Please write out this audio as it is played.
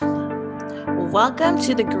Welcome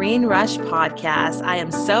to the Green Rush podcast. I am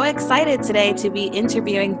so excited today to be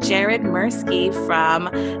interviewing Jared Mirsky from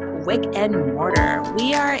Wick and Mortar.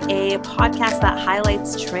 We are a podcast that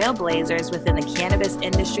highlights trailblazers within the cannabis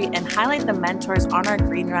industry and highlight the mentors on our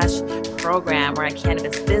Green Rush program. We're a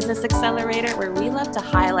cannabis business accelerator where we love to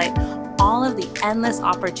highlight all of the endless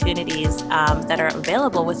opportunities that are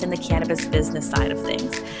available within the cannabis business side of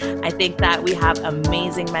things. I think that we have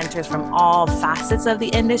amazing mentors from all facets of the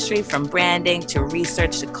industry, from branding to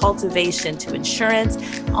research to cultivation to insurance,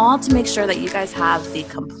 all to make sure that you guys have the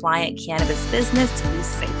compliant cannabis business to be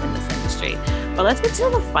safe in this industry. But let's get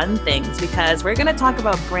to the fun things, because we're going to talk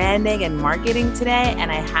about branding and marketing today,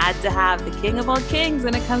 and I had to have the king of all kings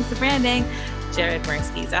when it comes to branding, Jared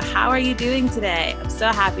Mirsky. So how are you doing today? I'm so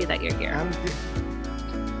happy that you're here.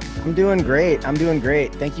 I'm doing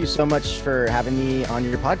great. Thank you so much for having me on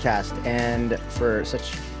your podcast and for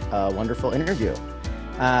such a wonderful interview.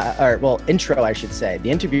 Intro, I should say. The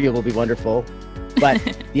interview will be wonderful, but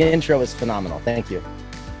the intro was phenomenal. Thank you.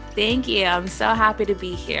 Thank you. I'm so happy to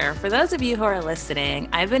be here. For those of you who are listening,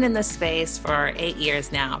 I've been in this space for 8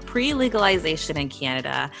 years now, pre-legalization in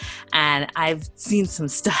Canada, and I've seen some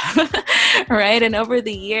stuff, right? And over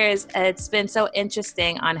the years, it's been so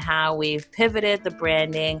interesting on how we've pivoted the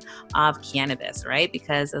branding of cannabis, right?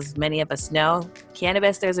 Because as many of us know,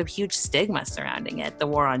 cannabis, there's a huge stigma surrounding it. The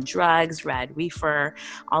war on drugs, red reefer,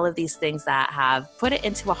 all of these things that have put it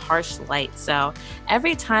into a harsh light. So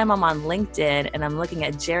every time I'm on LinkedIn and I'm looking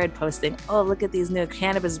at Jared posting, oh, look at these new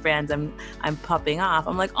cannabis brands I'm popping off,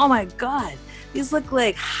 I'm like, oh my God, these look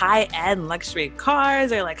like high-end luxury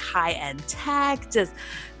cars or like high-end tech,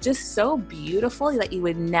 just so beautiful that you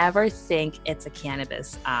would never think it's a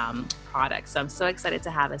cannabis product. So I'm so excited to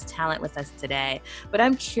have his talent with us today. But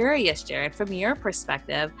I'm curious, Jared, from your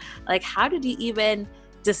perspective, like, how did you even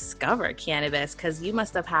discover cannabis? Because you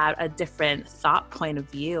must have had a different thought point of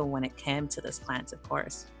view when it came to this plant, of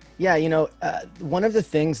course. Yeah, one of the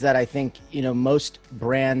things that I think, most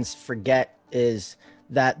brands forget is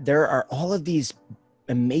that there are all of these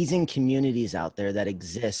amazing communities out there that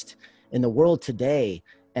exist in the world today.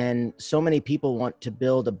 And so many people want to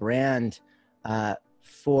build a brand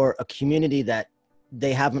for a community that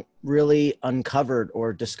they haven't really uncovered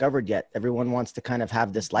or discovered yet. Everyone wants to kind of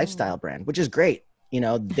have this lifestyle brand, which is great.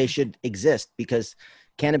 They should exist because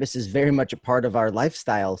cannabis is very much a part of our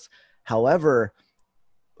lifestyles. However,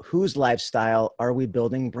 whose lifestyle are we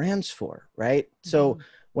building brands for, right? So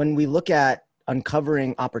when we look at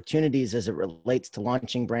uncovering opportunities as it relates to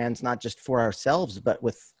launching brands, not just for ourselves, but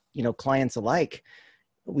with, clients alike,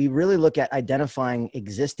 we really look at identifying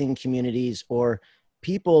existing communities or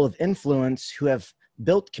people of influence who have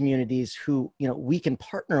built communities who, we can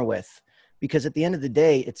partner with, because at the end of the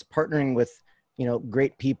day, it's partnering with,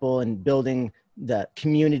 great people and building the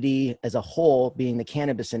community as a whole, being the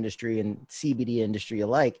cannabis industry and CBD industry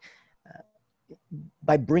alike,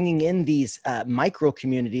 by bringing in these micro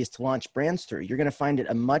communities to launch brands through. You're going to find it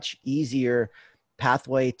a much easier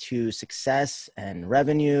pathway to success and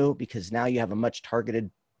revenue, because now you have a much targeted,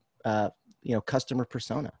 customer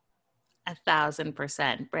persona.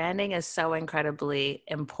 1,000%. Branding is so incredibly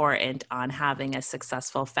important on having a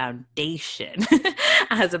successful foundation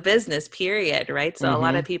as a business, period, right? So a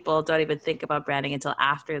lot of people don't even think about branding until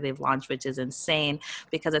after they've launched, which is insane,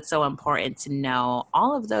 because it's so important to know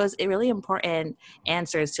all of those really important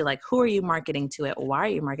answers to, like, who are you marketing to it? Why are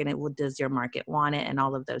you marketing it? What does your market want it? And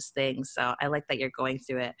all of those things. So I like that you're going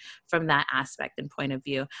through it from that aspect and point of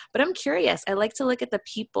view. But I'm curious, I like to look at the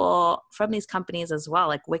people from these companies as well.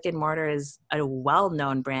 Like Wick and Mortar is a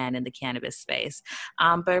well-known brand in the cannabis space.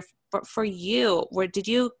 But for you, did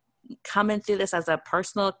you come in through this as a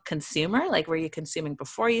personal consumer? Like, were you consuming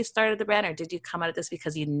before you started the brand, or did you come out of this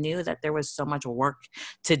because you knew that there was so much work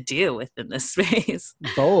to do within this space?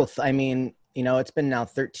 Both. I mean, it's been now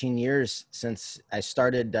 13 years since I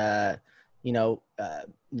started,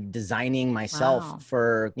 designing myself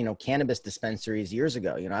for, cannabis dispensaries years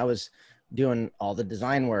ago. I was doing all the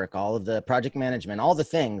design work, all of the project management, all the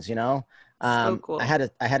things, So cool. I had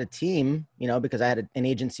a team, because I had an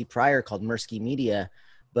agency prior called Mirsky Media,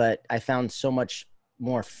 but I found so much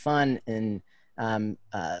more fun and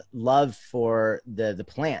love for the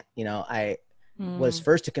plant. I was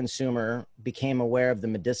first a consumer, became aware of the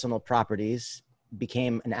medicinal properties,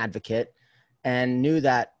 became an advocate, and knew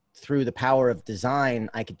that through the power of design,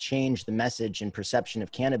 I could change the message and perception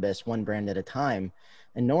of cannabis one brand at a time.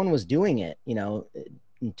 And no one was doing it,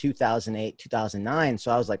 in 2008, 2009.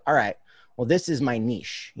 So I was like, all right, well, this is my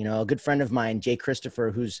niche. A good friend of mine, Jay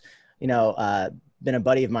Christopher, who's, been a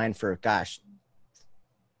buddy of mine for,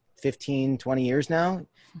 15, 20 years now.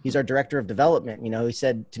 he's our director of development. He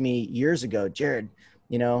said to me years ago, Jared,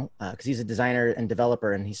 because he's a designer and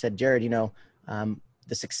developer, and he said, Jared,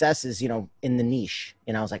 the success is, in the niche.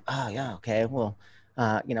 And I was like, oh yeah, okay, well,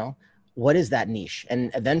 what is that niche?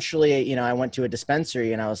 And eventually, I went to a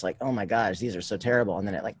dispensary and I was like, oh my gosh, these are so terrible. And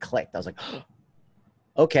then it like clicked. I was like,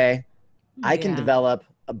 okay, I can Yeah. develop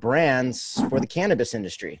brands for the cannabis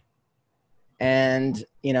industry. And,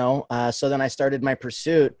 so then I started my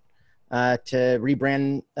pursuit to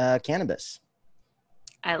rebrand cannabis.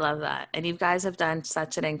 I love that. And you guys have done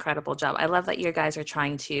such an incredible job. I love that you guys are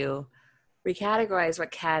trying to recategorize what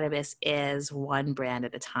cannabis is one brand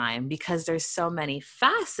at a time, because there's so many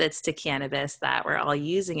facets to cannabis that we're all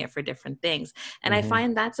using it for different things. And I Mm-hmm.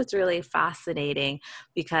 find that's what's really fascinating,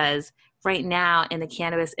 because right now in the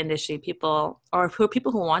cannabis industry, people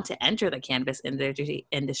who want to enter the cannabis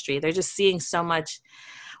industry, they're just seeing so much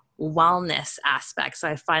wellness aspect. So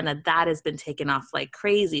I find that has been taken off like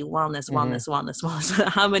crazy. Wellness, Mm-hmm. wellness, wellness, wellness.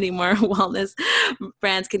 How many more wellness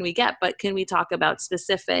brands can we get? But can we talk about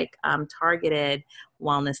specific targeted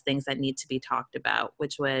wellness things that need to be talked about,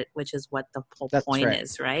 which is what the whole That's point right.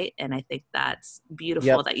 is, right? And I think that's beautiful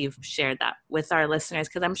Yep. that you've shared that with our listeners,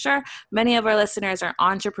 because I'm sure many of our listeners are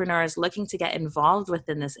entrepreneurs looking to get involved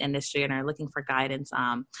within this industry and are looking for guidance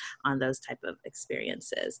on those type of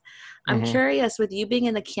experiences. I'm Mm-hmm. curious, with you being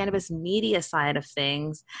in the cannabis media side of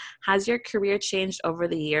things, has your career changed over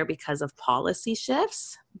the year because of policy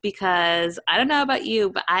shifts? Because I don't know about you,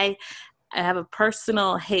 but I have a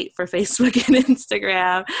personal hate for Facebook and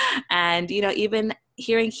Instagram. And, even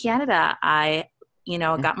here in Canada, I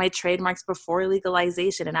got my trademarks before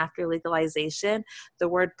legalization, and after legalization, the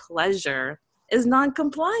word pleasure is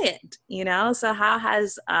non-compliant. So how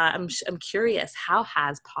has I'm curious, how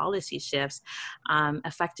has policy shifts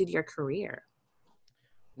affected your career?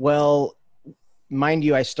 Well, mind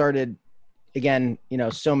you, I started again,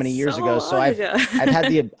 so many years So ago. So long I've ago. I've had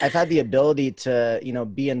the I've had the ability to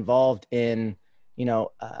be involved in you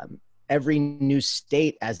know every new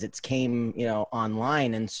state as it's came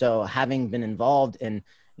online. And so having been involved in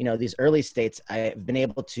these early states, I've been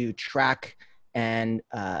able to track and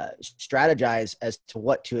strategize as to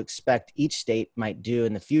what to expect each state might do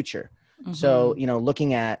in the future. So Mm-hmm.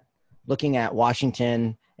 looking at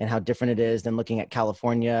Washington and how different it is than looking at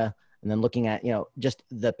California, and then looking at just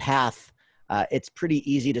the path. It's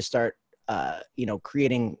pretty easy to start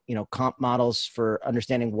creating comp models for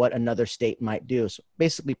understanding what another state might do. So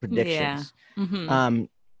basically Yeah. predictions. Mm-hmm.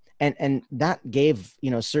 And that gave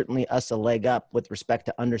certainly us a leg up with respect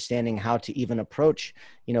to understanding how to even approach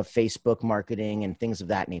Facebook marketing and things of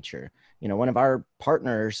that nature. One of our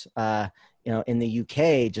partners in the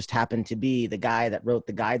UK just happened to be the guy that wrote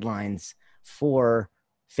the guidelines for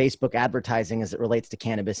Facebook advertising as it relates to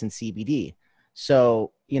cannabis and CBD.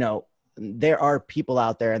 So there are people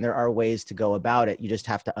out there and there are ways to go about it. You just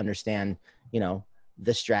have to understand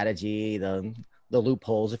the strategy, the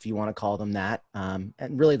loopholes, if you want to call them that, and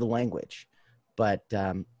really the language. But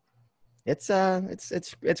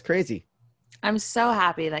it's crazy. I'm so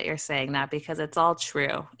happy that you're saying that, because it's all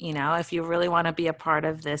true. If you really want to be a part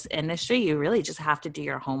of this industry, you really just have to do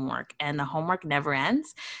your homework, and the homework never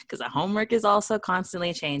ends, because the homework is also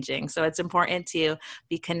constantly changing. So it's important to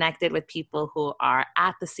be connected with people who are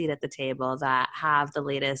at the seat at the table, that have the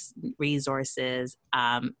latest resources,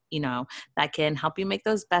 that can help you make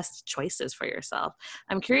those best choices for yourself.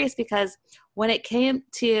 I'm curious because when it came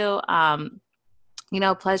to,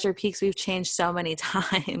 Pleasure Peaks, we've changed so many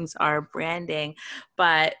times our branding.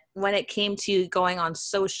 But when it came to going on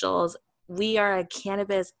socials, we are a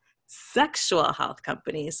cannabis sexual health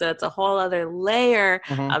company. So it's a whole other layer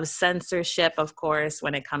Mm-hmm. of censorship, of course,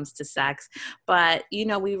 when it comes to sex. But,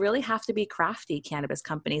 we really have to be crafty, cannabis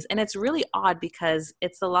companies. And it's really odd, because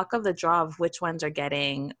it's the luck of the draw of which ones are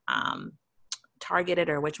getting targeted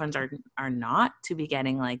or which ones are not to be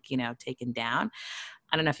getting taken down.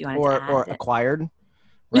 I don't know if you wanted to Or add it. acquired,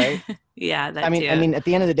 right? Yeah, I that mean, I too. mean, at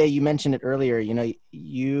the end of the day, you mentioned it earlier. You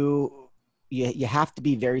have to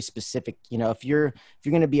be very specific. If you're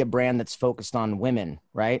going to be a brand that's focused on women,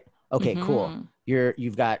 right? Okay, cool. Mm-hmm.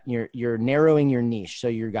 You're narrowing your niche. So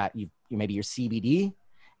you maybe your CBD,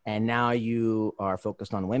 and now you are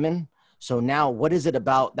focused on women. So now, what is it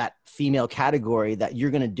about that female category that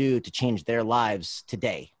you're going to do to change their lives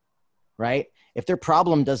today, right? If their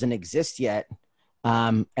problem doesn't exist yet,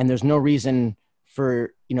 and there's no reason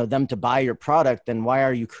for them to buy your product, then why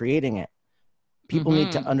are you creating it? People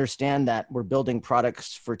need to Mm-hmm. understand that we're building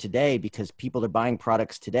products for today because people are buying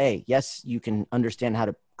products today. Yes, you can understand how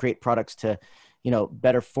to create products to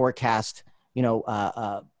better forecast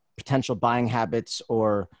potential buying habits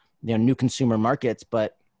or new consumer markets,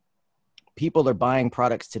 but people are buying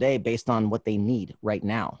products today based on what they need right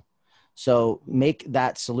now. So make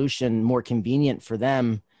that solution more convenient for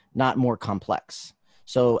them, not more complex.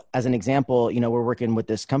 So as an example, we're working with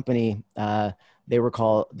this company. They were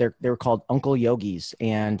called Uncle Yogis,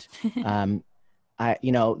 and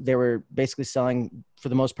they were basically selling, for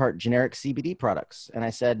the most part, generic CBD products. And I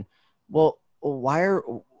said, well,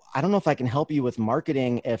 I don't know if I can help you with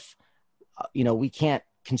marketing if, we can't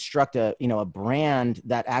construct a brand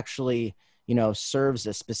that actually, serves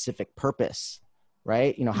a specific purpose,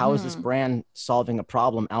 right? How is this brand solving a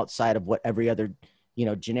problem outside of what every other,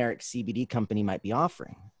 generic CBD company might be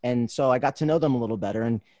offering? And so I got to know them a little better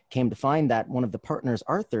and came to find that one of the partners,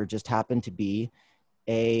 Arthur, just happened to be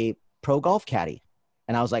a pro golf caddy.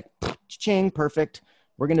 And I was like, ching, perfect.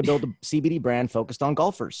 We're going to build a CBD brand focused on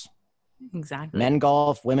golfers. Exactly. Men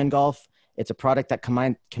golf, women golf. It's a product that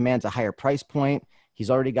commands a higher price point. He's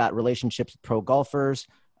already got relationships with pro golfers,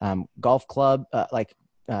 golf club,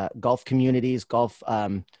 golf communities, golf.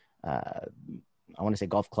 I want to say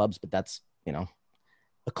golf clubs, but that's,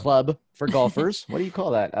 a club for golfers. What do you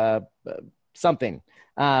call that? Something.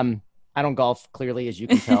 I don't golf, clearly, as you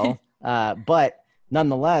can tell. But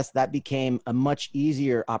nonetheless, that became a much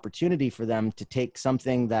easier opportunity for them to take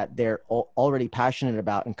something that they're already passionate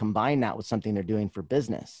about and combine that with something they're doing for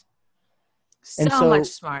business. So much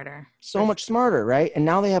smarter. So much smarter, right? And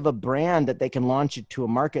now they have a brand that they can launch into a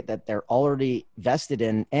market that they're already vested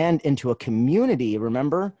in, and into a community,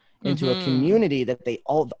 remember? Into a community that they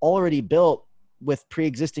already built with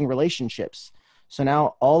pre-existing relationships. So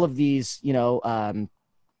now all of these,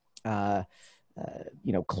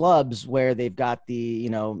 clubs where they've got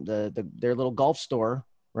their little golf store,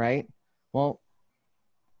 right? Well,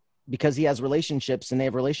 because he has relationships and they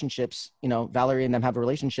have relationships, Valerie and them have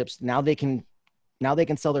relationships. Now they can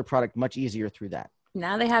sell their product much easier through that.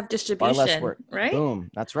 Now they have distribution, far less work. Right? Boom.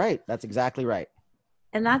 That's right. That's exactly right.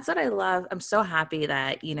 And that's what I love. I'm so happy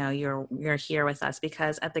that, you're here with us,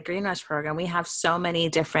 because at the Green Rush program, we have so many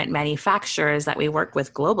different manufacturers that we work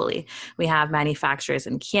with globally. We have manufacturers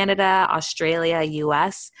in Canada, Australia,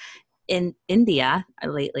 US, in India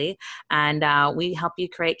lately, and we help you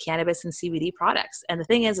create cannabis and CBD products. And the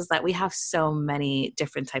thing is that we have so many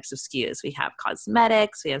different types of SKUs. We have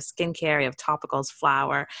cosmetics, we have skincare, we have topicals,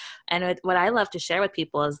 flower. And what I love to share with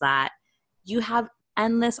people is that you have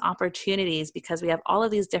endless opportunities, because we have all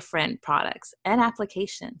of these different products and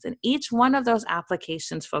applications, and each one of those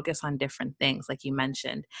applications focus on different things, like you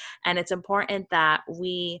mentioned. And it's important that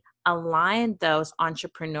we align those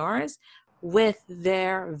entrepreneurs with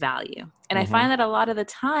their value. And I find that a lot of the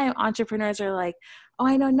time entrepreneurs are like, oh,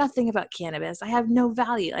 I know nothing about cannabis, I have no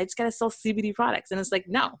value, I just got to sell CBD products. And it's like,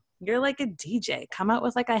 no, you're like a DJ, come out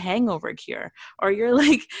with like a hangover cure, or you're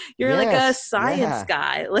like a science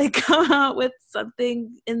guy, like come out with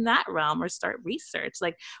something in that realm, or start research.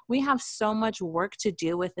 Like, we have so much work to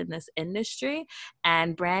do within this industry,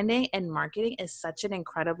 and branding and marketing is such an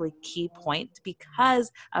incredibly key point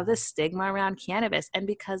because of the stigma around cannabis and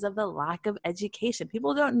because of the lack of education.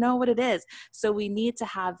 People don't know what it is. So we need to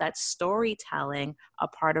have that storytelling a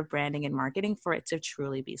part of branding and marketing for it to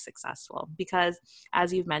truly be successful. Because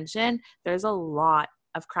as you've mentioned, there's a lot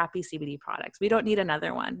of crappy CBD products. We don't need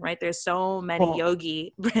another one, right? There's so many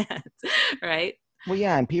yogi brands, right? Well,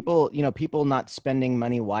 yeah. And people not spending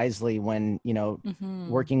money wisely when,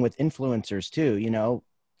 working with influencers too,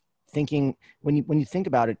 thinking when you think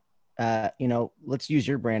about it, let's use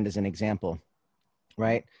your brand as an example,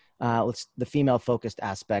 right? The female focused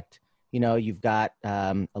aspect, you've got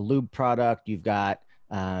a lube product, you've got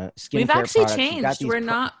skincare. We've actually products. changed. We're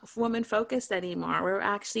not woman focused anymore. We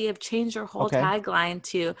actually have changed our whole tagline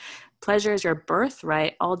to pleasure is your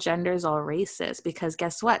birthright, all genders, all races. Because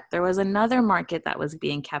guess what? There was another market that was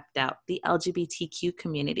being kept out, the LGBTQ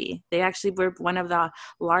community. They actually were one of the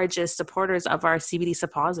largest supporters of our CBD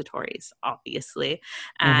suppositories, obviously.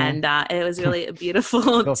 And it was really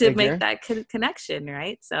beautiful to make that connection,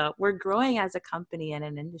 right? So we're growing as a company and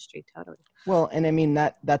an industry, totally. Well, and I mean,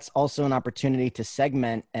 that's also an opportunity to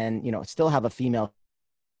segment and, still have a female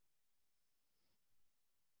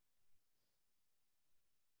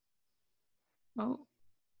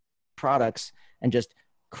products, and just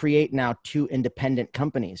create now two independent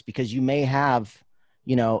companies, because you may have,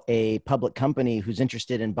 a public company who's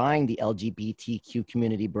interested in buying the LGBTQ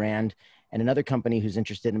community brand, and another company who's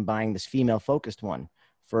interested in buying this female focused one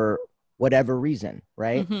for whatever reason.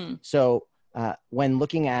 Right. So when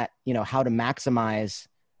looking at, how to maximize,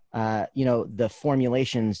 the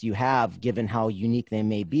formulations you have, given how unique they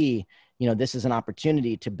may be, this is an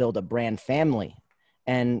opportunity to build a brand family.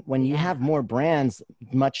 And when you have more brands,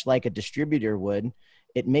 much like a distributor would,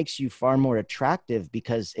 it makes you far more attractive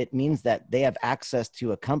because it means that they have access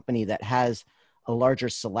to a company that has a larger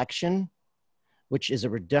selection, which is a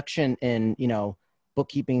reduction in,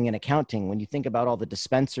 bookkeeping and accounting. When you think about all the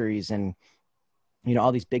dispensaries and,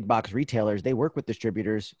 all these big box retailers, they work with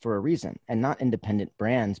distributors for a reason and not independent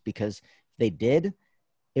brands, because if they did,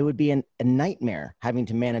 it would be a nightmare having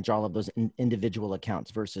to manage all of those individual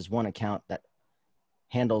accounts versus one account that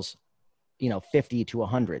handles, 50 to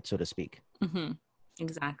 100, so to speak. Mm-hmm.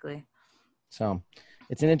 Exactly. So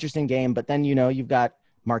it's an interesting game, but then, you've got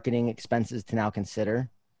marketing expenses to now consider.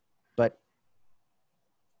 But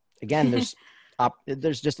again, there's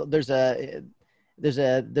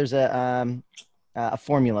a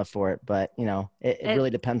formula for it, but it really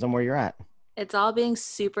depends on where you're at. It's all being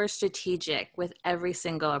super strategic with every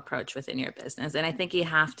single approach within your business. And I think you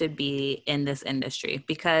have to be in this industry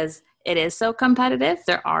because it is so competitive.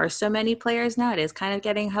 There are so many players now. It is kind of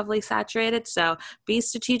getting heavily saturated. So be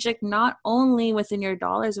strategic, not only within your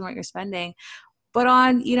dollars and what you're spending, but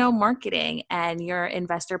on, marketing and your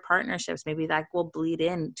investor partnerships. Maybe that will bleed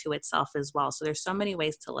into itself as well. So there's so many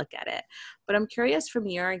ways to look at it. But I'm curious, from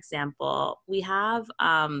your example, we have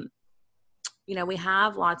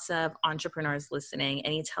lots of entrepreneurs listening,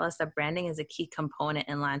 and you tell us that branding is a key component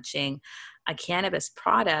in launching a cannabis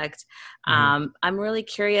product. Mm-hmm. I'm really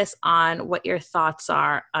curious on what your thoughts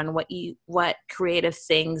are on what creative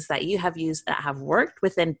things that you have used that have worked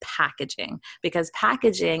within packaging, because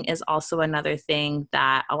packaging is also another thing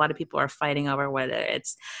that a lot of people are fighting over, whether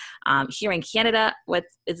it's here in Canada,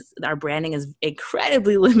 our branding is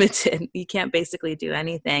incredibly limited. You can't basically do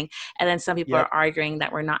anything. And then some people Yep. are arguing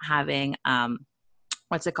that we're not having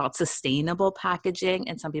what's it called, sustainable packaging.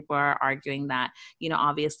 And some people are arguing that,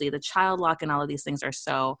 obviously the child lock and all of these things are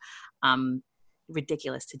so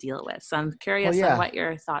ridiculous to deal with. So I'm Well, curious on yeah. what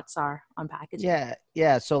your thoughts are on packaging.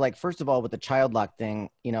 Yeah. So, like, first of all, with the child lock thing,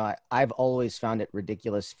 I've always found it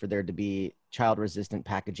ridiculous for there to be child resistant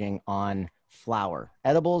packaging on flour.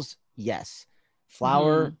 Edibles, yes. Mm-hmm.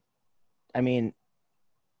 Flour, I mean,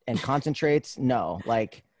 and concentrates, no.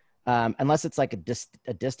 Like, unless it's like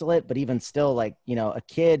a distillate, but even still, like, a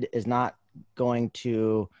kid is not going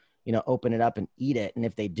to, open it up and eat it. And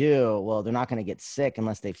if they do, well, they're not going to get sick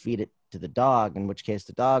unless they feed it to the dog, in which case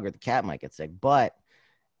the dog or the cat might get sick. But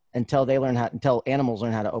until animals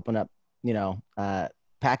learn how to open up,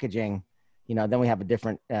 packaging, then we have a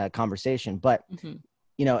different conversation. But, Mm-hmm.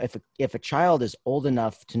 If a child is old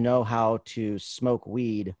enough to know how to smoke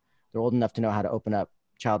weed, they're old enough to know how to open up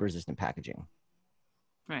child resistant packaging.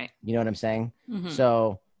 Right. You know what I'm saying? Mm-hmm.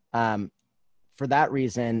 So, for that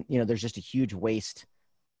reason, there's just a huge waste,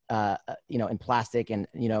 in plastic, and,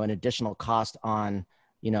 an additional cost on,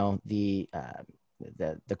 the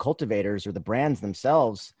cultivators or the brands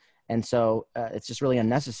themselves. And so it's just really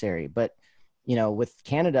unnecessary. But, with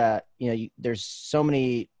Canada, there's so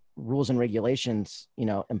many rules and regulations,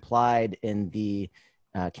 implied in the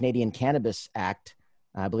Canadian Cannabis Act,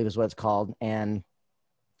 I believe is what it's called. And,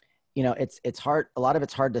 it's hard. A lot of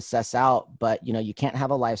it's hard to suss out, but, you can't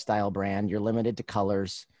have a lifestyle brand. You're limited to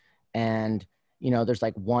colors. And, there's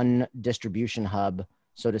like one distribution hub,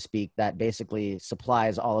 so to speak, that basically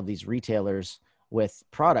supplies all of these retailers with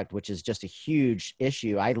product, which is just a huge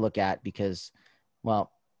issue I look at because,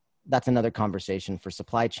 well, that's another conversation for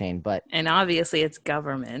supply chain. But And obviously it's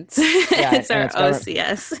government. yeah, It's and our it's government.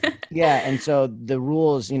 OCS. Yeah. And so the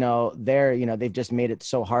rules, they've just made it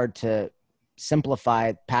so hard to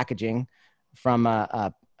simplify packaging from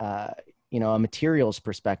a materials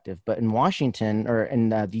perspective. But in Washington, or in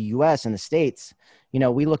the US and the States,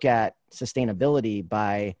 we look at sustainability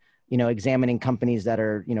by, examining companies that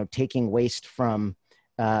are, taking waste from,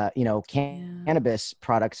 cannabis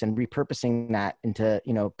products and repurposing that into,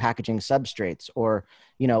 packaging substrates, or,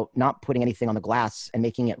 not putting anything on the glass and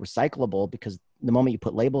making it recyclable, because the moment you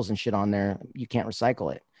put labels and shit on there, you can't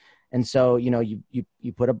recycle it. And so, you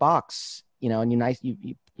put a box, and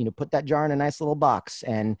you put that jar in a nice little box,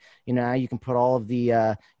 and, now you can put all of the,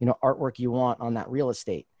 artwork you want on that real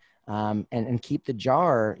estate, and keep the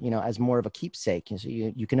jar, as more of a keepsake. So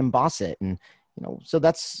you can emboss it. And, so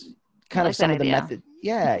that's kind of some of the method.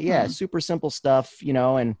 Yeah. Yeah. Mm-hmm. Super simple stuff,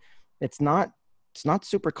 and it's not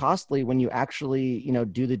super costly when you actually,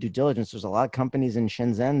 do the due diligence. There's a lot of companies in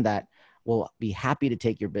Shenzhen that will be happy to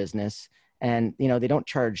take your business. And, they don't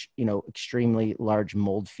charge, extremely large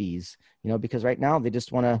mold fees, because right now they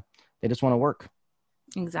just want to work.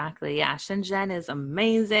 Exactly. Yeah. Shenzhen is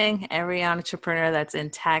amazing. Every entrepreneur that's in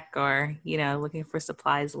tech or, looking for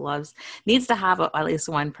supplies needs to have at least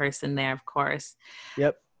one person there, of course.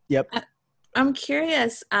 Yep. Yep. I'm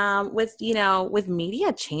curious, with, with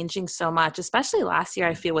media changing so much, especially last year,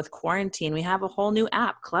 I feel with quarantine, we have a whole new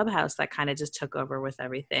app, Clubhouse, that kind of just took over with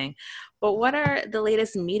everything. But what are the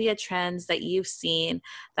latest media trends that you've seen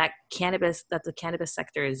that the cannabis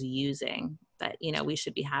sector is using that, we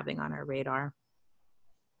should be having on our radar?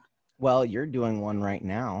 Well, you're doing one right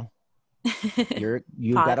now.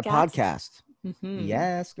 You've got a Podcast? podcast. Hmm.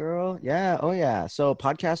 Yes, girl. Yeah. Oh, yeah. So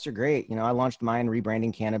podcasts are great. I launched mine,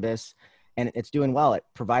 Rebranding Cannabis, and it's doing well. It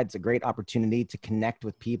provides a great opportunity to connect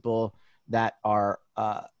with people that are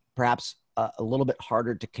perhaps a little bit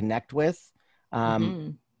harder to connect with,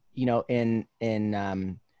 um, Hmm. in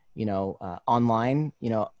online,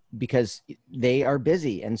 because they are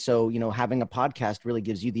busy. And so, having a podcast really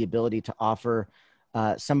gives you the ability to offer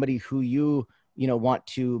somebody who want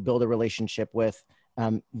to build a relationship with,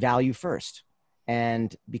 value first.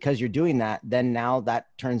 And because you're doing that, then now that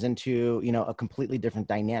turns into, a completely different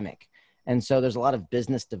dynamic. And so there's a lot of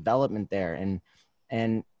business development there. And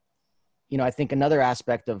I think another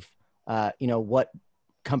aspect of, what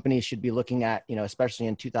companies should be looking at, especially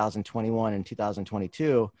in 2021 and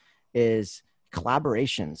 2022, is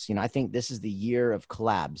collaborations. I think this is the year of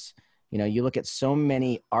collabs. You look at so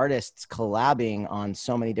many artists collabing on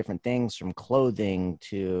so many different things, from clothing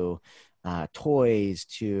to toys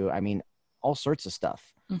to, I mean, all sorts of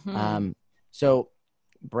stuff. Hmm. So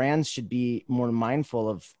brands should be more mindful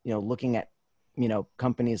of, looking at,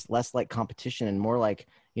 companies less like competition and more like,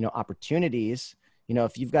 opportunities.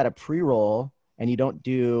 If you've got a pre-roll and you don't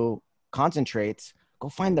do concentrates, go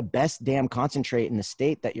find the best damn concentrate in the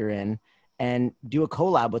state that you're in and do a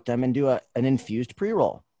collab with them and do an infused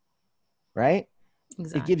pre-roll, right?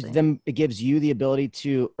 Exactly. It gives you the ability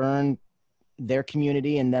to earn their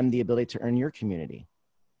community and them the ability to earn your community.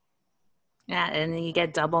 Yeah, and then you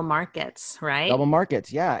get double markets, right? Double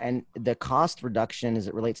markets, yeah. And the cost reduction as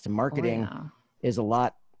it relates to Oh marketing yeah. is a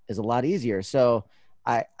lot easier. So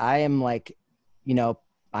I am like, you know,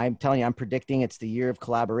 I'm telling you, I'm predicting it's the year of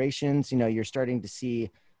collaborations. You're starting to see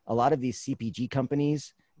a lot of these CPG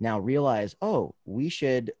companies now realize, oh, we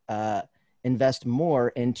should invest more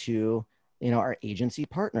into, our agency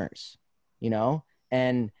partners, you know,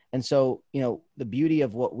 and so, the beauty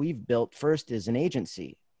of what we've built first is an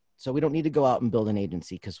agency. So we don't need to go out and build an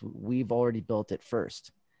agency because we've already built it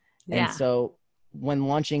first. And Yeah. so when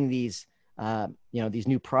launching these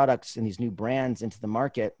new products and these new brands into the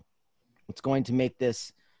market, what's going to make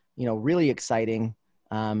this, really exciting,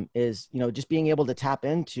 is, just being able to tap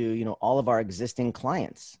into, all of our existing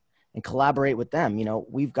clients and collaborate with them.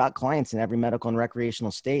 We've got clients in every medical and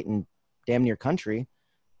recreational state in damn near country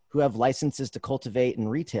who have licenses to cultivate and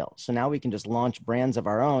retail. So now we can just launch brands of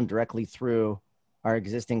our own directly through our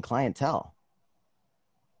existing clientele.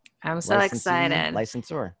 I'm so Licensee, excited.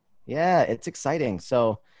 licensor. Yeah, it's exciting.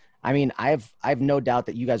 So, I mean, I've no doubt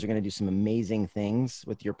that you guys are going to do some amazing things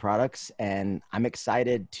with your products, and I'm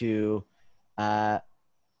excited to uh,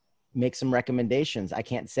 make some recommendations. I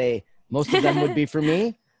can't say most of them would be for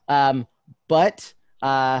me, but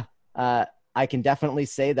uh, uh, I can definitely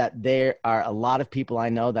say that there are a lot of people I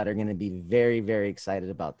know that are going to be very, very excited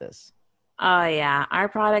about this. Oh yeah, our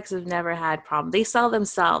products have never had problems. They sell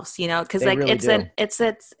themselves, because They like really do. it's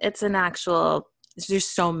an actual. There's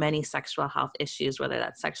so many sexual health issues, whether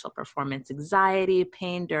that's sexual performance anxiety,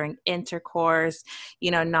 pain during intercourse,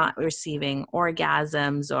 not receiving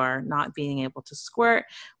orgasms or not being able to squirt.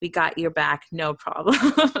 We got your back, no problem.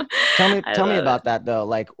 I Tell me love it. about that though.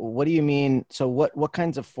 Like, what do you mean? So what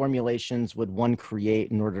kinds of formulations would one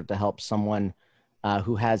create in order to help someone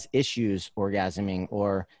who has issues orgasming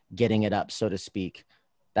or getting it up, so to speak?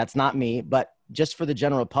 That's not me, but just for the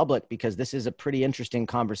general public, because this is a pretty interesting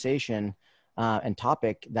conversation and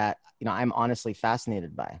topic that, I'm honestly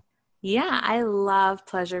fascinated by. Yeah, I love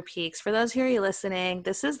Pleasure Peaks. For those who are listening,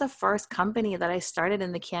 this is the first company that I started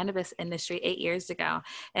in the cannabis industry 8 years ago.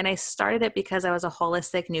 And I started it because I was a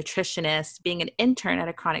holistic nutritionist being an intern at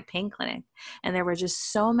a chronic pain clinic. And there were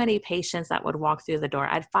just so many patients that would walk through the door.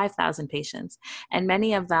 I had 5,000 patients, and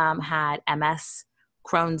many of them had MS,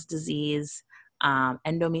 Crohn's disease,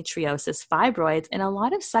 endometriosis, fibroids, and a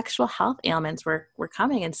lot of sexual health ailments were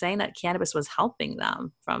coming and saying that cannabis was helping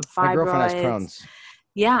them from My girlfriend has fibroids. Crohn's.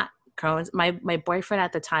 Yeah, Crohn's. My boyfriend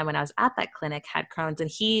at the time when I was at that clinic had Crohn's, and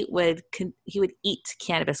he would eat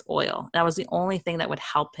cannabis oil. That was the only thing that would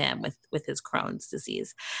help him with his Crohn's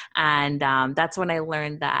disease. And that's when I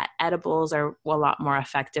learned that edibles are a lot more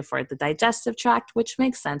effective for the digestive tract, which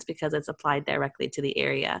makes sense because it's applied directly to the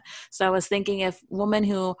area. So I was thinking, if women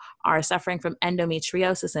who are suffering from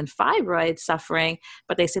endometriosis and fibroids suffering,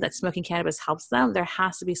 but they say that smoking cannabis helps them, there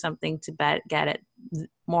has to be something to get it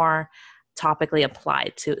more topically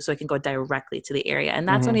applied to, so it can go directly to the area. And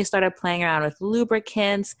that's when Mm-hmm. he started playing around with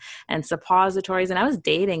lubricants and suppositories. And I was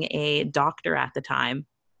dating a doctor at the time,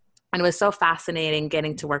 and it was so fascinating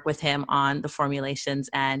getting to work with him on the formulations.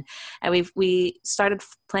 And we started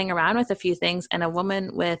playing around with a few things. And a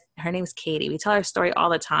woman with, her name's Katie, we tell her story all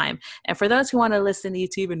the time. And for those who want to listen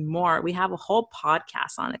to even more, we have a whole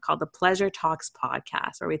podcast on it called the Pleasure Talks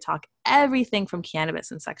Podcast, where we talk everything from cannabis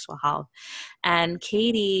and sexual health. And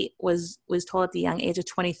Katie was told at the young age of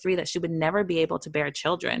 23 that she would never be able to bear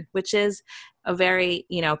children, which is a very,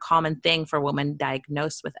 common thing for women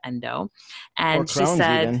diagnosed with endo. Or And she Crohn's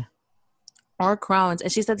said, even. or Crohn's.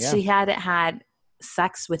 And she said Yeah. she hadn't had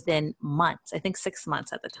sex within months, I think 6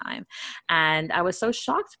 months at the time. And I was so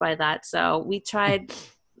shocked by that. So we tried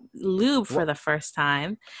lube for What? the first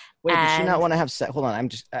time. Wait, did she not And want to have sex? Hold on,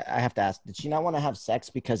 I have to ask. Did she not want to have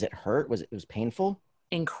sex because it hurt? It was painful?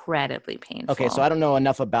 incredibly Okay, so painful. I don't know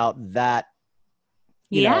enough about that.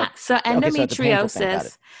 Yeah. So Okay, so it's a painful thing. Got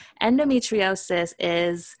it. endometriosis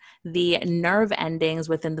is the nerve endings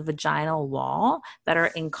within the vaginal wall that are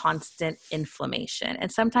in constant inflammation.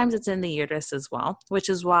 And sometimes it's in the uterus as well, which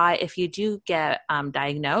is why if you do get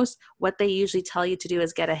diagnosed, what they usually tell you to do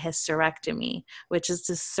is get a hysterectomy, which is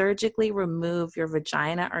to surgically remove your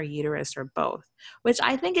vagina or uterus or both, which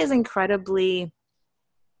I think is incredibly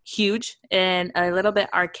huge and a little bit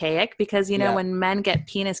archaic, because Yeah. when men get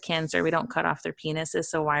penis cancer, we don't cut off their penises,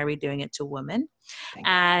 so why are we doing it to women? Thank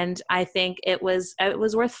you. And I think it was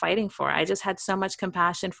worth fighting for. I just had so much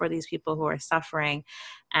compassion for these people who are suffering,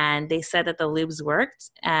 and they said that the lubes worked,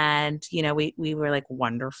 and we were like,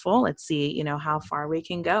 wonderful, let's see how far we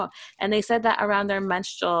can go. And they said that around their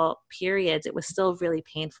menstrual periods it was still really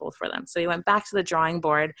painful for them, so we went back to the drawing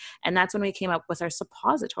board, and that's when we came up with our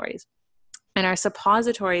suppositories. And our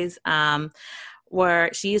suppositories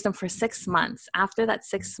she used them for 6 months. After that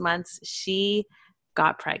 6 months, she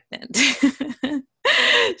got pregnant.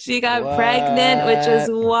 She got pregnant, which was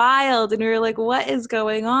What? wild. And we were like, what is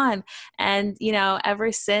going on? And,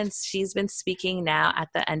 ever since, she's been speaking now at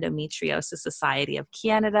the Endometriosis Society of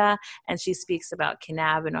Canada. And she speaks about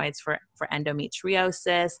cannabinoids for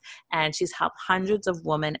endometriosis. And she's helped hundreds of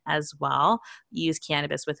women as well use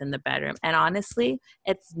cannabis within the bedroom. And honestly,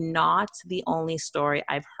 it's not the only story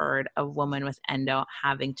I've heard of women with endo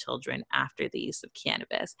having children after the use of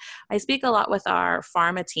cannabis. I speak a lot with our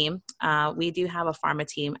pharma team. We do have a pharma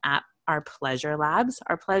team at our Pleasure Labs.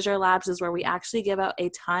 Our Pleasure Labs is where we actually give out a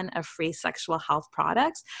ton of free sexual health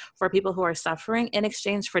products for people who are suffering in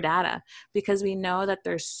exchange for data, because we know that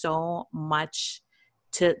there's so much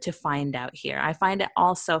to find out here. I find it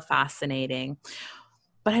also fascinating,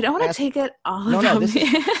 but I don't want to take it all about This me.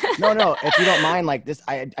 is no. If you don't mind, like this,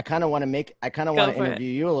 I kind of want to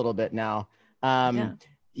interview you a little bit now. Yeah.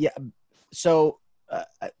 Yeah. So,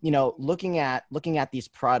 looking at these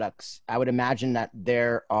products, I would imagine that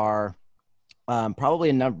there are probably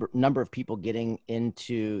a number of people getting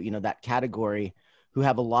into that category who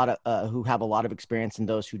have a lot of experience, and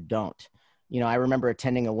those who don't. I remember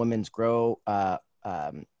attending a Women's Grow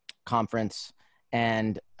conference,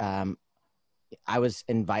 and I was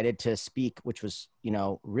invited to speak, which was,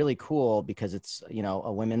 really cool because it's,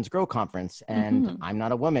 a Women's Grow conference, and I'm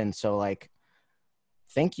not a woman. So like,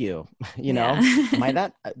 thank you. Am I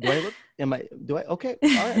that? Okay. All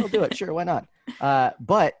right. I'll do it. Sure. Why not?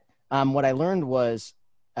 But what I learned was,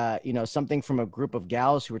 something from a group of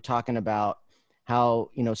gals who were talking about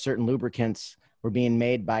how, certain lubricants were being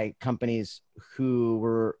made by companies who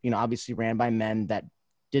were, obviously ran by men that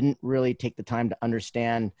didn't really take the time to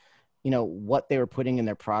understand, what they were putting in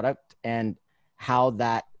their product and how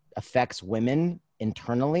that affects women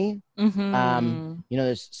internally.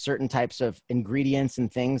 There's certain types of ingredients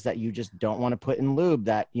and things that you just don't want to put in lube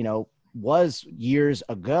that, was years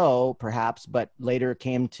ago, perhaps, but later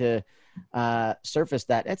came to surface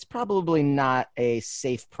that it's probably not a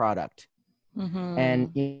safe product.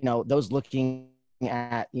 And, those looking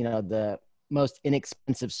at, the most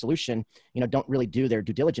inexpensive solution, don't really do their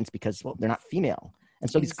due diligence because, well, they're not female. And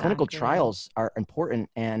so these clinical trials are important.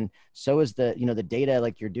 And so is the data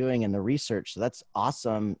like you're doing and the research. So that's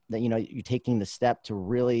awesome that, you're taking the step to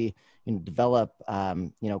really develop,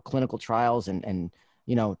 clinical trials and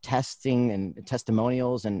testing and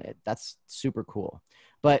testimonials. And that's super cool.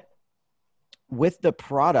 But with the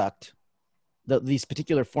product, these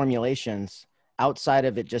particular formulations, outside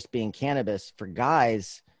of it just being cannabis, for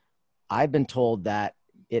guys, I've been told that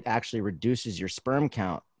it actually reduces your sperm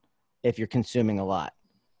count if you're consuming a lot.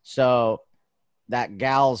 So that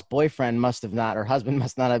gal's boyfriend or husband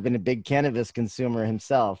must not have been a big cannabis consumer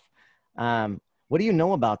himself. What do you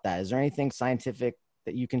know about that? Is there anything scientific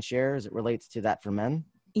that you can share as it relates to that for men?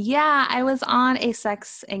 Yeah, I was on a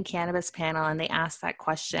sex and cannabis panel and they asked that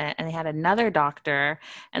question and they had another doctor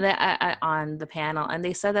and on the panel and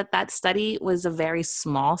they said that that study was a very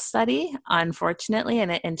small study, unfortunately,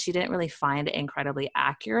 and she didn't really find it incredibly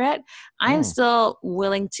accurate. I'm Hmm. still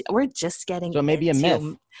willing to, we're just getting So it may be a myth.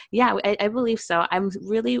 into, yeah, I believe so. I'm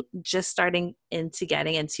really just starting into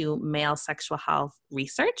getting into male sexual health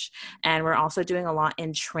research. And we're also doing a lot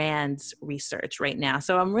in trans research right now.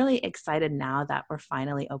 So I'm really excited now that we're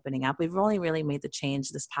finally opening up. We've only really made the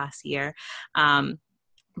change this past year.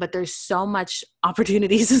 But there's so much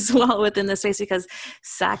opportunities as well within this space because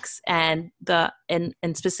sex and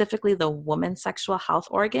specifically the woman's sexual health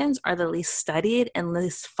organs are the least studied and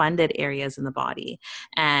least funded areas in the body.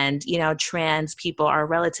 And trans people are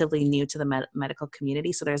relatively new to the medical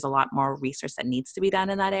community, so there's a lot more research that needs to be done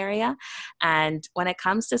in that area. And when it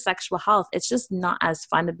comes to sexual health, it's just not as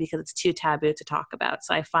funded because it's too taboo to talk about.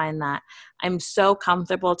 So I find that I'm so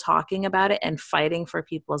comfortable talking about it and fighting for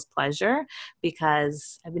people's pleasure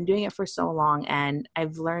because I've been doing it for so long and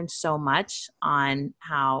I've learned so much on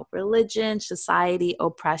how religion, society,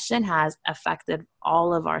 oppression has affected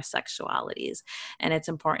all of our sexualities. And it's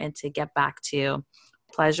important to get back to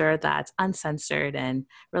pleasure that's uncensored and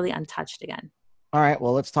really untouched again. All right,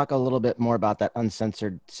 well, let's talk a little bit more about that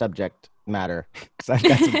uncensored subject matter because I've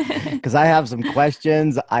got some because I have some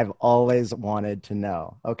questions I've always wanted to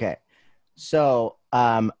know. Okay. So,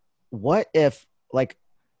 what if like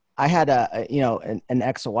I had an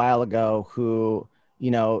ex a while ago who,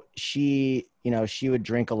 she would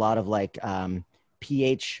drink a lot of like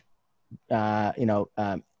pH, uh, you know,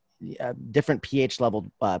 um, different pH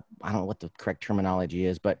level. I don't know what the correct terminology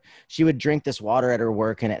is, but she would drink this water at her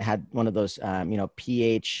work, and it had one of those,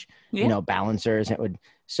 pH, Yeah, balancers. And it would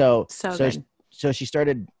so so so good. so she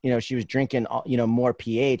started, she was drinking, more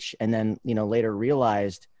pH, and then later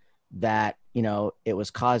realized that it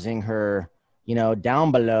was causing her,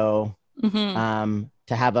 down below, Mm-hmm.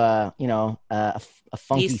 to have a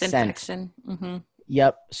funky Yeast scent. infection. Mm-hmm.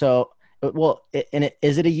 Yep. So, well,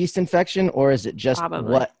 is it a yeast infection, or is it just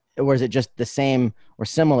Probably. or is it just the same or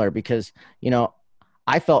similar? Because,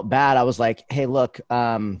 I felt bad. I was like, hey, look,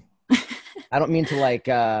 I don't mean to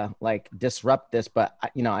like disrupt this, but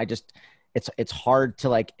I just, it's hard to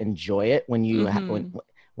like enjoy it when Mm-hmm.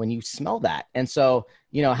 when you smell that. And so,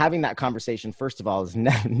 having that conversation, first of all, is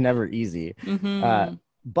never easy. Uh, Mm-hmm.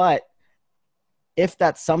 but if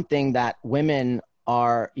that's something that women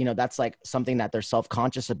are, that's like something that they're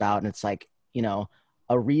self-conscious about, and it's like,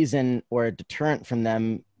 a reason or a deterrent from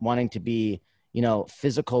them wanting to be,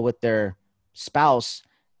 physical with their spouse,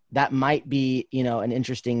 that might be, an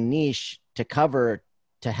interesting niche to cover,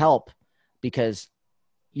 to help, because,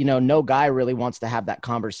 no guy really wants to have that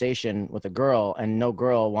conversation with a girl, and no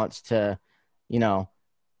girl wants to, you know,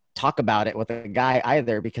 talk about it with a guy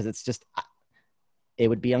either, because it's just, it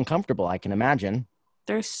would be uncomfortable, I can imagine.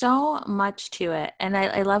 There's so much to it. And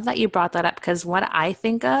I love that you brought that up because what I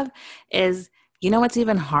think of is, what's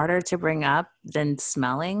even harder to bring up than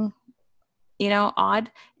smelling,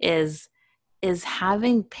 odd is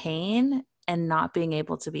having pain and not being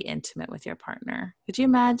able to be intimate with your partner. Could you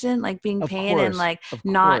imagine like being Of pain and course, like of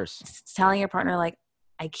not course. telling your partner like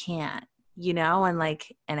I can't, and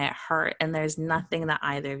like and it hurt and there's nothing that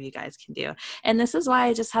either of you guys can do. And this is why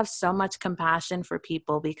I just have so much compassion for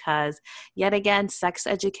people because yet again sex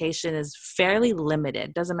education is fairly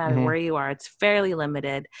limited. Doesn't matter Hmm. where you are, it's fairly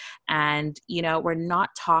limited. And we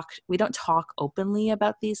don't talk openly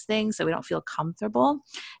about these things so we don't feel comfortable.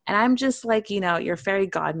 And I'm just like, your fairy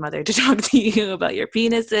godmother to talk to you about your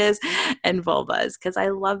penises and vulvas because I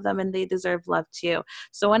love them and they deserve love too.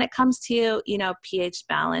 So when it comes to, pH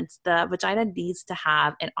balance, the vagina needs to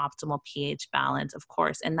have an optimal pH balance, of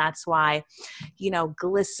course. And that's why,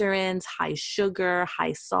 glycerins, high sugar,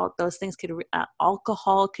 high salt, those things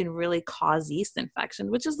alcohol can really cause yeast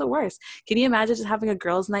infection, which is the worst. Can you imagine just having a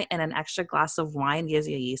girls' night and an extra glass of wine gives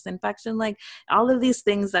you a yeast infection? Like all of these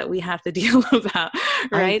things that we have to deal about, I,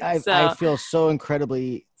 right? I I So feel so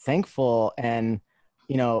incredibly thankful, and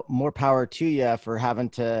more power to you for having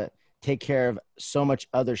to take care of so much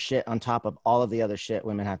other shit on top of all of the other shit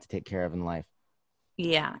women have to take care of in life.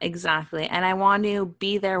 yeah, exactly. And I want to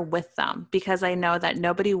be there with them because I know that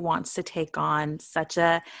nobody wants to take on such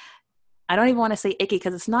a, I don't even want to say icky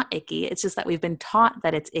because it's not icky. It's just that we've been taught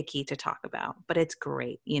that it's icky to talk about, but it's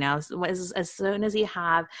great. So as soon as you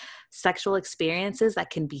have sexual experiences that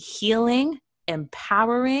can be healing,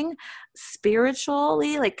 empowering,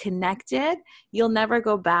 spiritually like connected, you'll never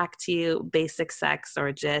go back to basic sex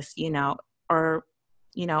or just, or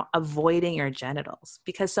avoiding your genitals,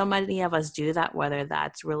 because so many of us do that, whether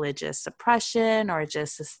that's religious suppression or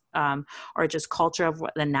just culture of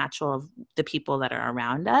what the natural of the people that are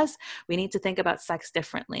around us. We need to think about sex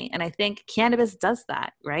differently. And I think cannabis does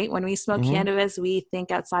that, right? When we smoke Mm-hmm. cannabis, we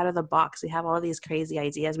think outside of the box. We have all these crazy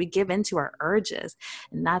ideas. We give into our urges.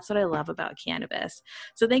 And that's what I love about cannabis.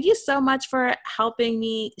 So thank you so much for helping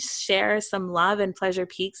me share some love and Pleasure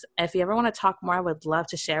Peaks. If you ever want to talk more, I would love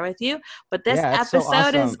to share with you. But this Yeah, that's so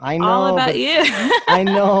episode awesome. is all about you. I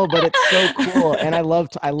know, but it's so cool. And I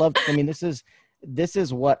mean, this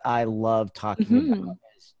is what I love talking about, Mm-hmm.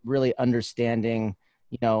 is really understanding,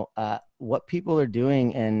 what people are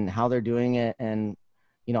doing and how they're doing it, and,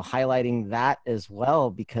 highlighting that as well,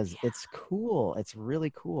 because it's cool. It's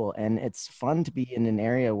really cool. And it's fun to be in an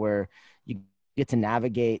area where you get to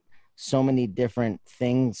navigate so many different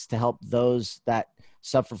things to help those that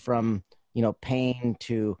suffer from, pain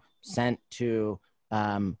to scent to,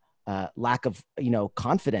 lack of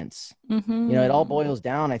confidence. It all Mm-hmm. boils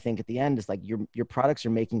down, I think, at the end, is like your products are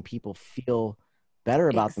making people feel better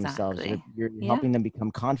about themselves. Exactly. You're Yeah. helping them become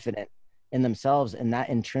confident in themselves, and that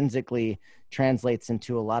intrinsically translates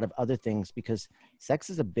into a lot of other things, because sex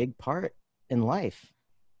is a big part in life.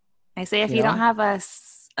 I say if you you don't know have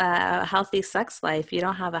a healthy sex life, you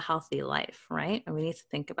don't have a healthy life, right? And we need to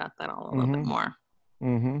think about that all a little bit mm-hmm more.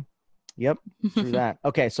 mm-hmm Yep, true that.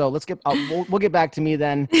 Okay, so we'll get back to me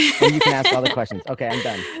then, and you can ask all the questions. Okay, I'm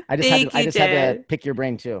done. Thank I you, just had to Jared. pick your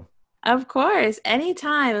brain too. Of course,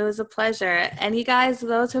 anytime. It was a pleasure. And you guys,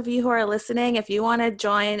 those of you who are listening, if you want to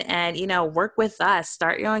join and, work with us,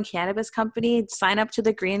 start your own cannabis company, sign up to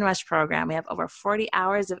the Green Rush program. We have over 40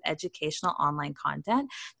 hours of educational online content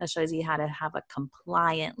that shows you how to have a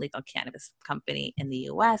compliant legal cannabis company in the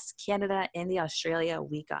US, Canada, India, Australia.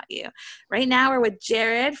 We got you. Right now, we're with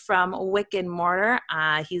Jared from Wick and Mortar.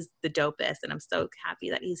 He's the dopest, and I'm so happy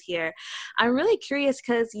that he's here. I'm really curious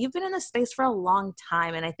because you've been in this space for a long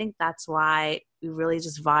time, and I think that's why we really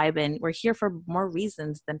just vibe, and we're here for more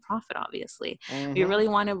reasons than profit, obviously. We Mm-hmm. really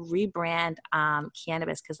want to rebrand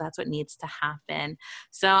cannabis because that's what needs to happen.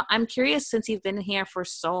 So I'm curious, since you've been here for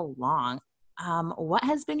so long, what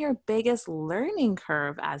has been your biggest learning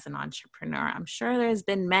curve as an entrepreneur? I'm sure there's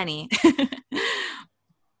been many.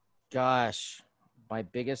 Gosh, my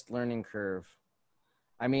biggest learning curve.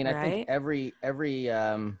 I mean, I think Right? every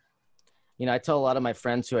I tell a lot of my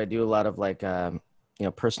friends who I do a lot of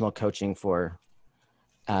personal coaching for,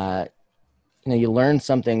 uh, you learn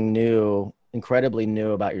something new, incredibly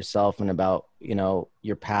new about yourself and about,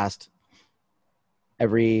 your past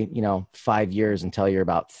every, 5 years until you're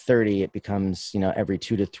about 30. It becomes, every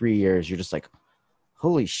 2 to 3 years, you're just like,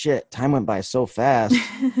 holy shit, time went by so fast.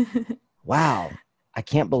 Wow. I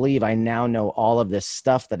can't believe I now know all of this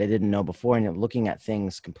stuff that I didn't know before. And you're looking at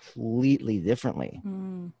things completely differently.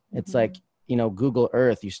 It's Mm-hmm. like, Google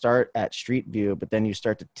Earth, you start at street view, but then you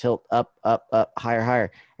start to tilt up, up, up, higher,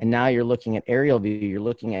 higher. And now you're looking at aerial view. You're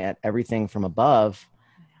looking at everything from above,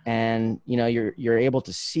 and, you're able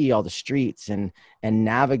to see all the streets and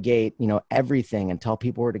navigate, everything, and tell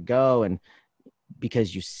people where to go. And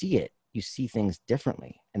because you see things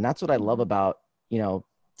differently. And that's what I love about,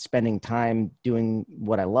 spending time doing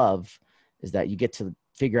what I love, is that you get to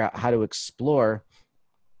figure out how to explore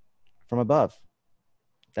from above.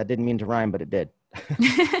 That didn't mean to rhyme, but it did.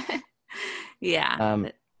 Yeah.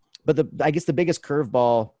 But I guess the biggest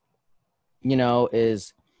curveball,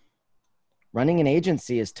 is running an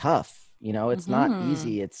agency is tough. It's not Mm-hmm.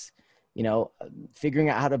 easy. It's, figuring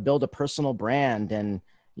out how to build a personal brand and,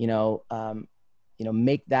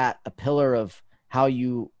 make that a pillar of how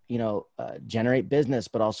you, generate business,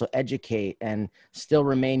 but also educate and still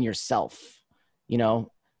remain yourself, you know,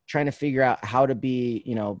 trying to figure out how to be,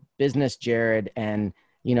 business Jared and,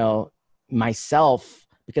 myself,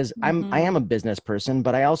 because I am Mm-hmm. a business person,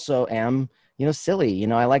 but I also am, silly.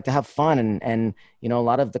 I like to have fun, and a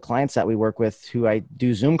lot of the clients that we work with, who I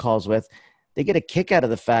do Zoom calls with, they get a kick out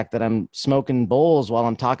of the fact that I'm smoking bowls while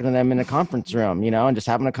I'm talking to them in a conference room, and just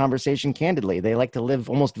having a conversation candidly. They like to live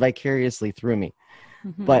almost vicariously through me.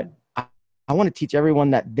 Mm-hmm. But I want to teach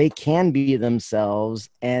everyone that they can be themselves,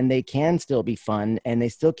 and they can still be fun, and they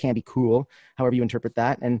still can be cool, however you interpret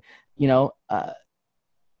that. And, you know, uh,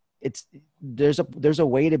 it's, there's a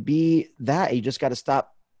way to be that. You just got to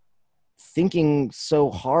stop thinking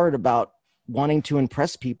so hard about wanting to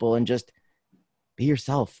impress people, and just be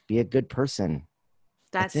yourself, be a good person.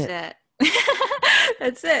 That's That's it. it.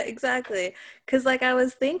 That's it, exactly. Because, like, I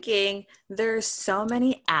was thinking, there's so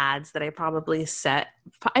many ads that I probably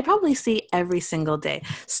see every single day.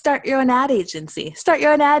 Start your own ad agency. Start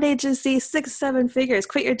your own ad agency, 6, 7 figures.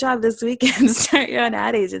 Quit your job this weekend. Start your own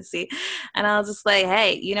ad agency. And I was just like,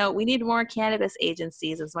 hey, we need more cannabis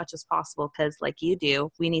agencies as much as possible because, like you do,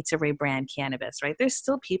 we need to rebrand cannabis, right? There's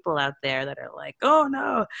still people out there that are like, oh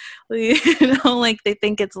no, like they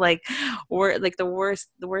think it's like, or like the worse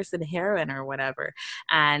than heroin or whatever.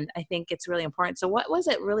 And I think it's really important. So, what was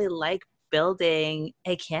it really like building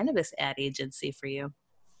a cannabis ad agency for you?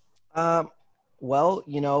 Um, well,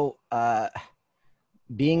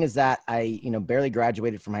 being as that I, barely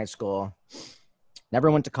graduated from high school, never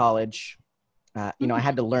went to college. I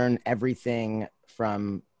had to learn everything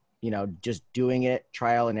from, just doing it,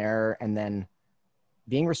 trial and error, and then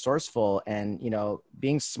being resourceful and,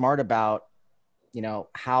 being smart about,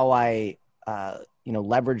 how I,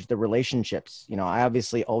 leverage the relationships. I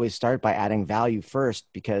obviously always start by adding value first,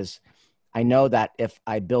 because I know that if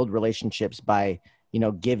I build relationships by,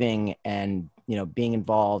 giving and, being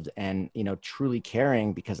involved and, truly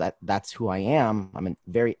caring, because that's who I am. I'm a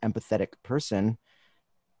very empathetic person.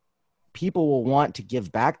 People will want to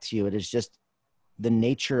give back to you. It is just the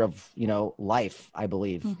nature of, life, I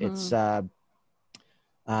believe. It's, oh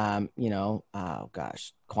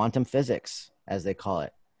gosh, quantum physics, as they call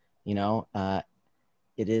it.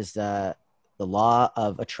 It is the law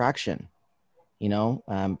of attraction.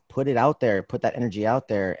 Put it out there, put that energy out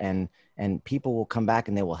there, and people will come back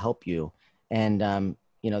and they will help you. And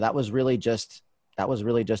that was really just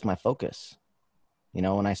my focus,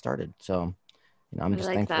 when I started. So, I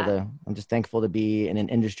like that. I'm just thankful to be in an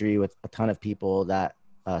industry with a ton of people that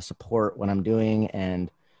support what I'm doing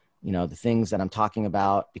and, the things that I'm talking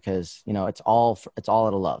about, because, it's all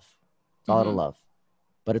out of love. It's all out of Mm-hmm. love,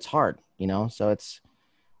 but it's hard, so it's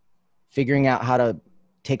figuring out how to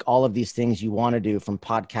take all of these things you want to do, from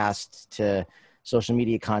podcasts to social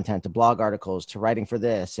media content to blog articles to writing for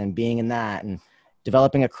this and being in that, and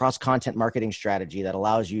developing a cross content marketing strategy that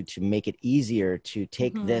allows you to make it easier to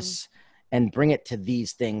take this and bring it to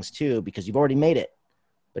these things too, because you've already made it,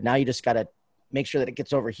 but now you just got to make sure that it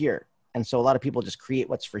gets over here. And so a lot of people just create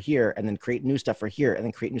what's for here and then create new stuff for here and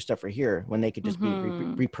then create new stuff for here, when they could just be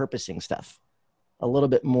repurposing stuff a little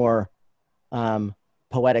bit more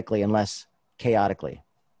poetically and less chaotically.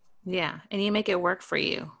 Yeah. And you make it work for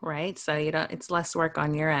you, right? So it's less work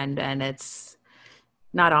on your end, and it's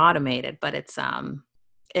not automated, but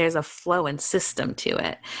there's a flow and system to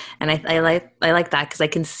it. And I like that because I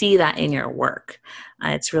can see that in your work.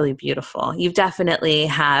 It's really beautiful. You definitely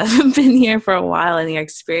have been here for a while, and your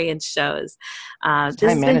experience shows. It's This time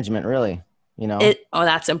has been management, really, it. Oh,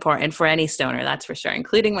 that's important for any stoner, that's for sure,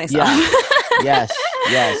 including myself. Yeah.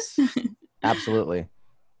 Yes. Absolutely.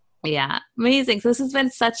 Yeah, amazing. So this has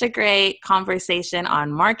been such a great conversation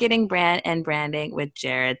on marketing, brand, and branding with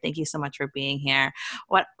Jared. Thank you so much for being here.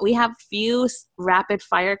 What we have few rapid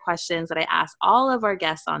fire questions that I ask all of our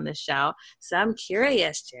guests on the show. So I'm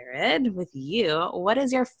curious, Jared, with you, what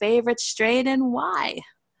is your favorite strain and why?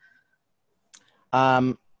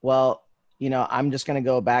 Well, I'm just going to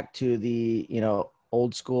go back to the,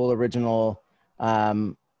 old school original,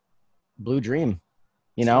 Blue Dream.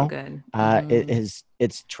 So good.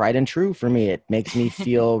 It's tried and true for me. It makes me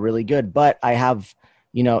feel really good, but I have,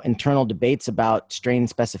 internal debates about strain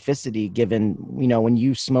specificity, given, when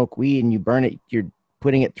you smoke weed and you burn it, you're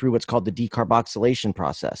putting it through what's called the decarboxylation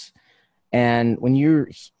process. And when you're,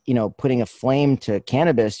 putting a flame to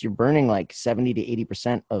cannabis, you're burning like 70 to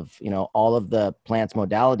 80% of, all of the plant's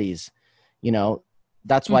modalities.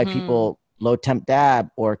 That's why people low temp dab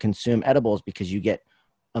or consume edibles, because you get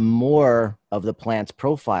a more of the plant's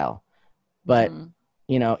profile. But,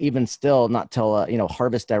 even still, not till,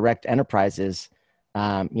 Harvest Direct Enterprises,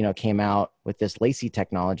 came out with this Lacey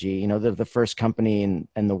technology. They're the first company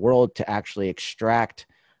in the world to actually extract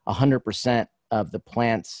 100% of the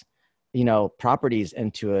plant's, properties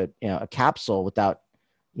into a capsule without,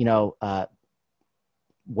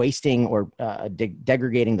 wasting or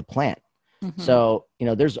degrading the plant. So,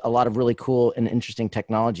 there's a lot of really cool and interesting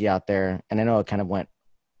technology out there. And I know it kind of went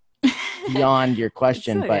beyond your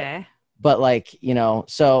question, okay. but like,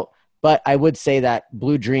 but I would say that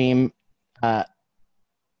Blue Dream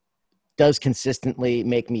does consistently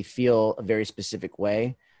make me feel a very specific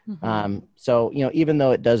way. So, even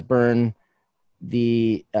though it does burn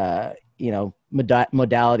the,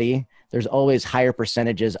 modality, there's always higher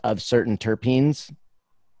percentages of certain terpenes.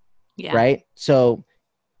 Yeah. Right. So,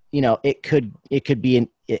 it could be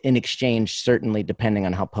in exchange, certainly, depending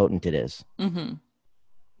on how potent it is.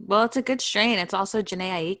 Well, it's a good strain. It's also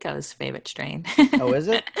Janae Aiko's favorite strain. Oh, is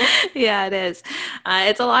it? Yeah, it is.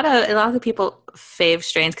 It's a lot of people fave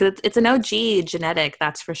strains because it's an OG genetic,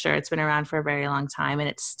 that's for sure. It's been around for a very long time, and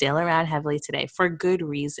it's still around heavily today for good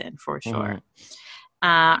reason, for Hmm. sure.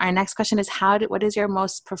 Our next question is what is your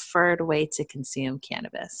most preferred way to consume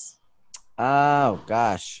cannabis? Oh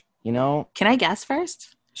gosh, Can I guess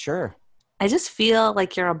first? sure. I just feel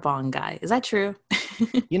like you're a bong guy. Is that true?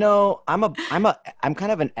 I'm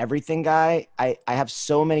kind of an everything guy. I have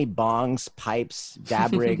so many bongs, pipes,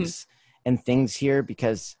 dab rigs, and things here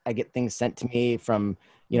because I get things sent to me from,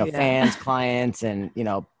 Yeah. fans, clients, and,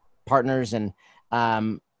 partners. And,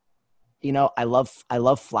 um, I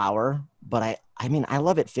love flower, but I mean, I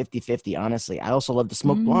love it 50-50, honestly. I also love to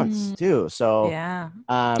smoke blunts Mm, too. So, yeah.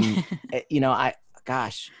 um,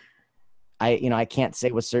 gosh, I can't say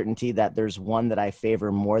with certainty that there's one that I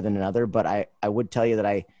favor more than another, but I would tell you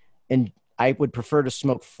that and I would prefer to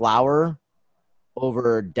smoke flower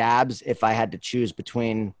over dabs if I had to choose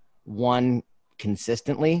between one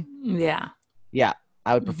consistently. Yeah. Yeah,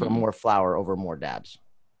 I would prefer Hmm. more flower over more dabs.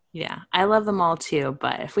 Yeah. I love them all too,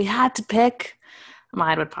 but if we had to pick,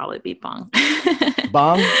 mine would probably be bong.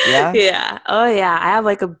 Bong, yeah, Yeah. Oh, yeah. I have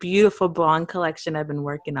like a beautiful bong collection I've been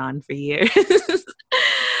working on for years.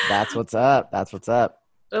 that's what's up. That's what's up.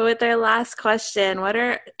 But with our last question, what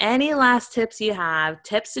are any last tips you have,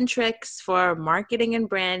 tips and tricks for marketing and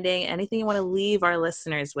branding, anything you want to leave our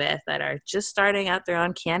listeners with that are just starting out their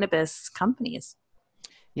own cannabis companies?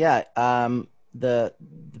 Yeah, the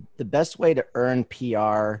the best way to earn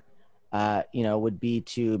PR, would be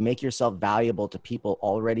to make yourself valuable to people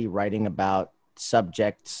already writing about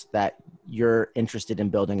subjects that you're interested in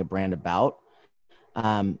building a brand about.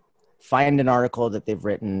 Um, find an article that they've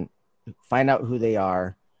written, find out who they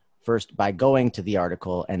are first by going to the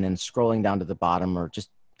article and then scrolling down to the bottom or just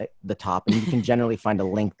at the top, and you can generally find a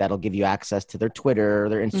link that'll give you access to their Twitter or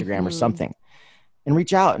their Instagram or Hmm. something, and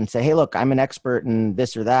reach out and say, hey, look, I'm an expert in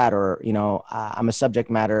this or that, or, I'm a subject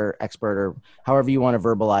matter expert, or however you want to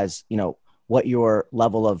verbalize, what your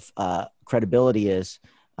level of credibility is.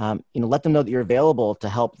 Let them know that you're available to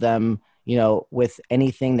help them, with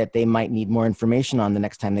anything that they might need more information on the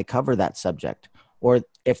next time they cover that subject. Or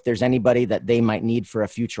if there's anybody that they might need for a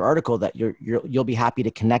future article that you'll be happy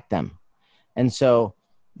to connect them. And so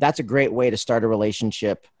that's a great way to start a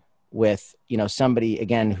relationship with, somebody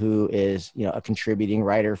again who is, a contributing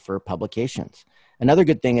writer for publications. Another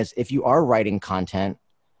good thing is if you are writing content,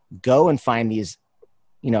 go and find these,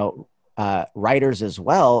 writers as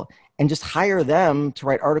well, and just hire them to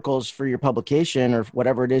write articles for your publication or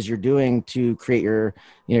whatever it is you're doing to create your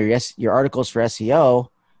articles for SEO.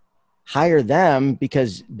 Hire them,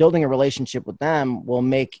 because building a relationship with them will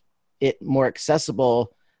make it more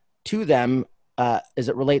accessible to them, as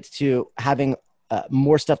it relates to having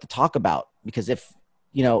more stuff to talk about. Because if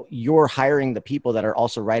you're hiring the people that are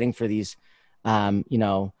also writing for these,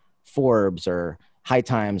 Forbes or High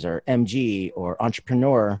Times or MG or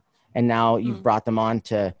Entrepreneur, and now you've brought them on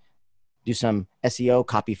to do some SEO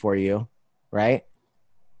copy for you, right?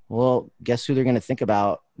 Well, guess who they're going to think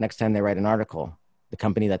about next time they write an article? The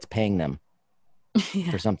company that's paying them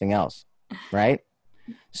Yeah. for something else, right?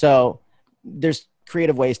 So there's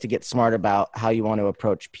creative ways to get smart about how you want to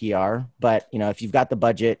approach PR. But, if you've got the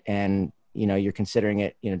budget and, you're considering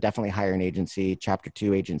it, definitely hire an agency. Chapter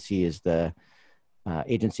 2 agency is the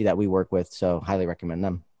agency that we work with. So highly recommend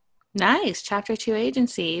them. Nice. Chapter 2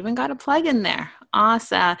 agency. Even got a plug in there.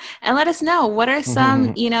 Awesome. And let us know, what are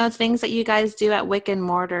some, things that you guys do at Wick and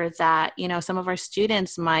Mortar that, some of our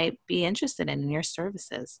students might be interested in your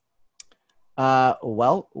services?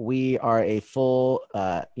 Well, we are a full,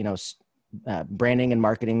 branding and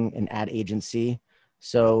marketing and ad agency.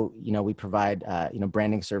 So, we provide,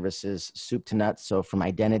 branding services, soup to nuts. So from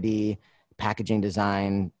identity, packaging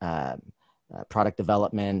design, product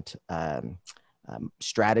development,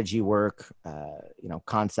 strategy work,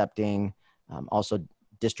 concepting, also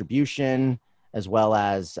distribution, as well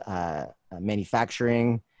as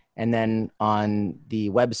manufacturing. And then on the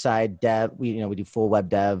website dev, we do full web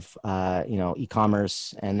dev,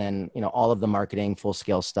 e-commerce, and then, all of the marketing, full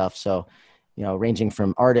scale stuff. So, ranging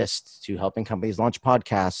from artists to helping companies launch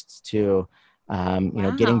podcasts to,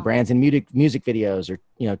 getting Wow. brands in music videos or,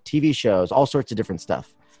 TV shows, all sorts of different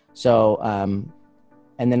stuff. So,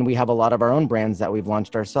 and then we have a lot of our own brands that we've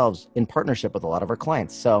launched ourselves in partnership with a lot of our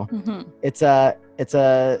clients. So Hmm. it's a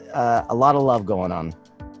lot of love going on.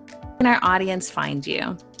 Can our audience find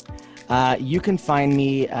you? You can find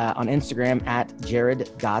me on Instagram at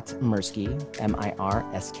jared.mirsky,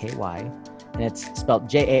 Mirsky. and it's spelled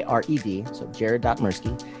Jared, so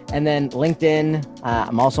Jared.Mirsky. And then LinkedIn,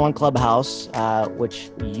 I'm also on Clubhouse,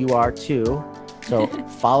 which you are too. So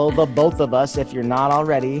follow the both of us if you're not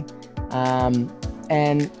already.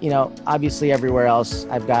 And, obviously everywhere else,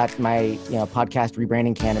 I've got my, podcast,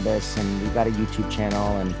 Rebranding Cannabis, and we've got a YouTube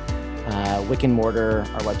channel, and Wick and Mortar,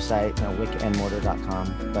 our website,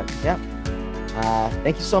 wickandmortar.com. But yeah,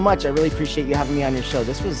 thank you so much. I really appreciate you having me on your show.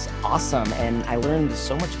 This was awesome. And I learned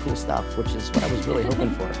so much cool stuff, which is what I was really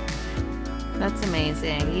hoping for. That's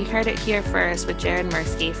amazing. You heard it here first with Jared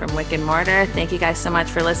Mirsky from Wick and Mortar. Thank you guys so much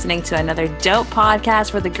for listening to another dope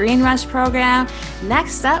podcast for the Green Rush program.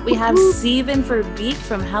 Next up, we have Steven Verbeek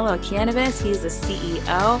from Hello Cannabis. He's the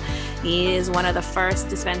CEO. He is one of the first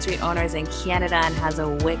dispensary owners in Canada and has a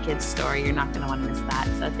wicked story. You're not going to want to miss that.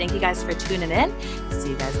 So thank you guys for tuning in. See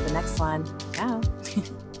you guys at the next one. Ciao.